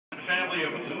family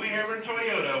of Louie, Herron,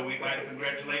 Toyota, we'd like to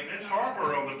congratulate Miss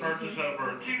Harper on the purchase of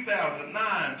her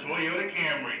 2009 Toyota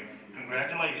Camry.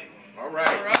 Congratulations. All right.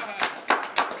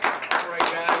 All right,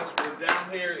 guys. We're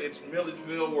down here. It's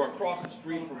Milledgeville. We're across the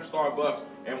street from Starbucks,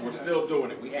 and we're still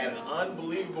doing it. We had an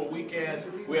unbelievable weekend.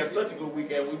 We had such a good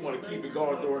weekend. We want to keep it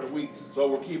going during the week, so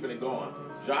we're keeping it going.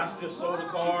 Josh just sold a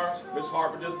car. Miss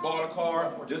Harper just bought a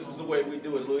car. This is the way we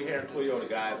do it, Louie, Herron, Toyota,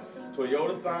 guys.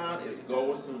 Toyota-thon is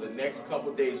going through the next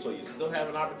couple days, so you still have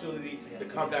an opportunity to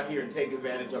come down here and take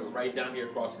advantage of it right down here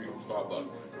across the street from Starbucks.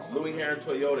 It's Louie, Herron,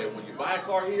 Toyota, and when you buy a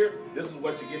car here, this is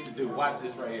what you get to do. Watch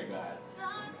this right here, guys.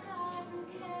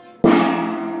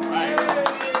 Right.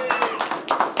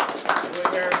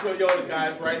 Louie, Herron, Toyota,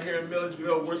 guys, right here in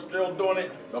Milledgeville. We're still doing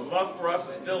it. The month for us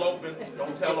is still open.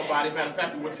 Don't tell nobody. Matter of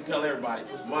fact, we want you to tell everybody.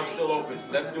 The month's still open.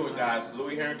 Let's do it, guys.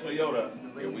 Louie, Herron, Toyota.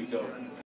 Here we go.